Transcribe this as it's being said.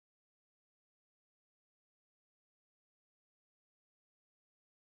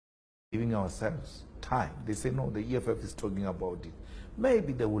giving ourselves time. They say, no, the EFF is talking about it.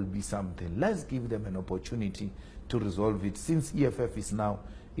 Maybe there will be something. Let's give them an opportunity to resolve it, since EFF is now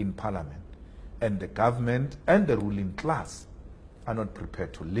in parliament. And the government and the ruling class are not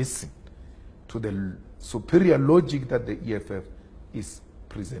prepared to listen to the superior logic that the EFF is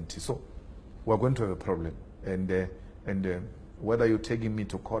presenting. So we're going to have a problem. And whether you're taking me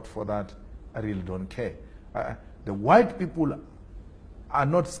to court for that, I really don't care. The white people are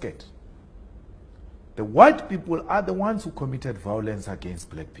not scared. The white people are the ones who committed violence against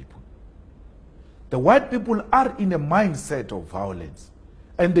black people. The white people are in a mindset of violence,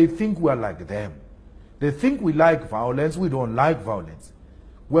 and they think we are like them. They think we like violence. We don't like violence.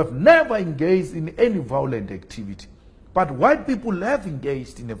 We have never engaged in any violent activity, but white people have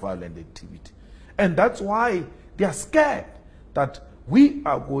engaged in a violent activity. And that's why they are scared that we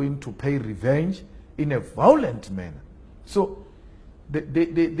are going to pay revenge in a violent manner. So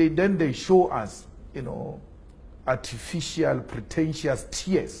then they show us, you know, artificial, pretentious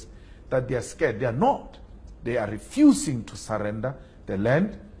tears that they are scared. They are not. They are refusing to surrender the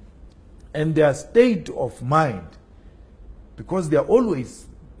land, and their state of mind, because they are always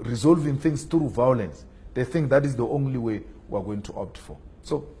resolving things through violence, they think that is the only way we are going to opt for.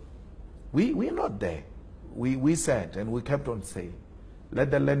 So we're not there. We said, and we kept on saying,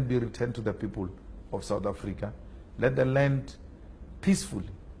 let the land be returned to the people of South Africa. Let the land peacefully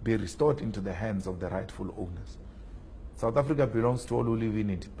be restored into the hands of the rightful owners. South Africa belongs to all who live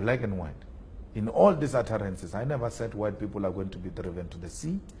in it, black and white. In all these utterances, I never said white people are going to be driven to the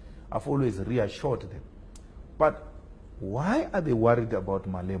sea. I've always reassured them. But why are they worried about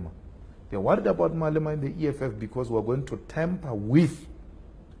Malema? They're worried about Malema in the EFF because we're going to tamper with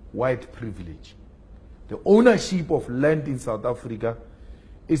white privilege. The ownership of land in South Africa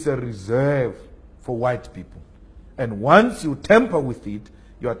is a reserve for white people. And once you tamper with it,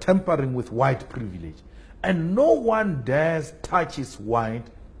 you are tampering with white privilege. And no one dares touch his white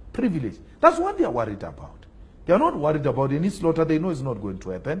privilege. That's what they are worried about. They are not worried about any slaughter. They know it's not going to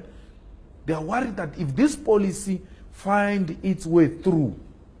happen. They are worried that if this policy finds its way through,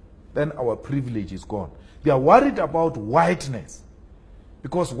 then our privilege is gone. They are worried about whiteness,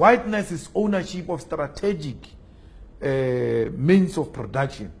 because whiteness is ownership of strategic means of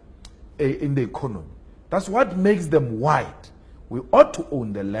production in the economy. That's what makes them white. We ought to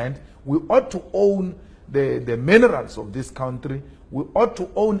own the land. We ought to own the minerals of this country. We ought to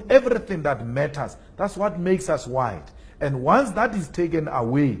own everything that matters. That's what makes us white. And once that is taken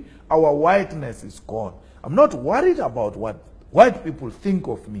away, our whiteness is gone. I'm not worried about what white people think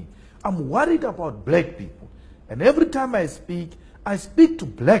of me. I'm worried about black people. And every time I speak to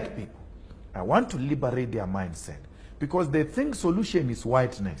black people. I want to liberate their mindset, because they think solution is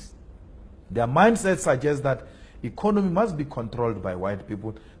whiteness. Their mindset suggests that economy must be controlled by white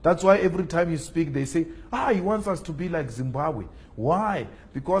people. That's why every time you speak, they say, he wants us to be like Zimbabwe. Why?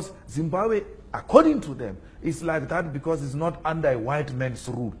 Because Zimbabwe, according to them, is like that because it's not under a white man's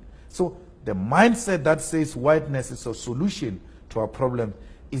rule. So the mindset that says whiteness is a solution to our problem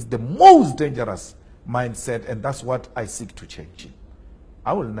is the most dangerous mindset, and that's what I seek to change.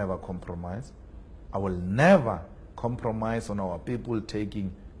 I will never compromise. I will never compromise on our people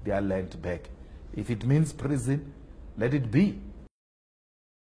taking their land back. If it means prison, let it be.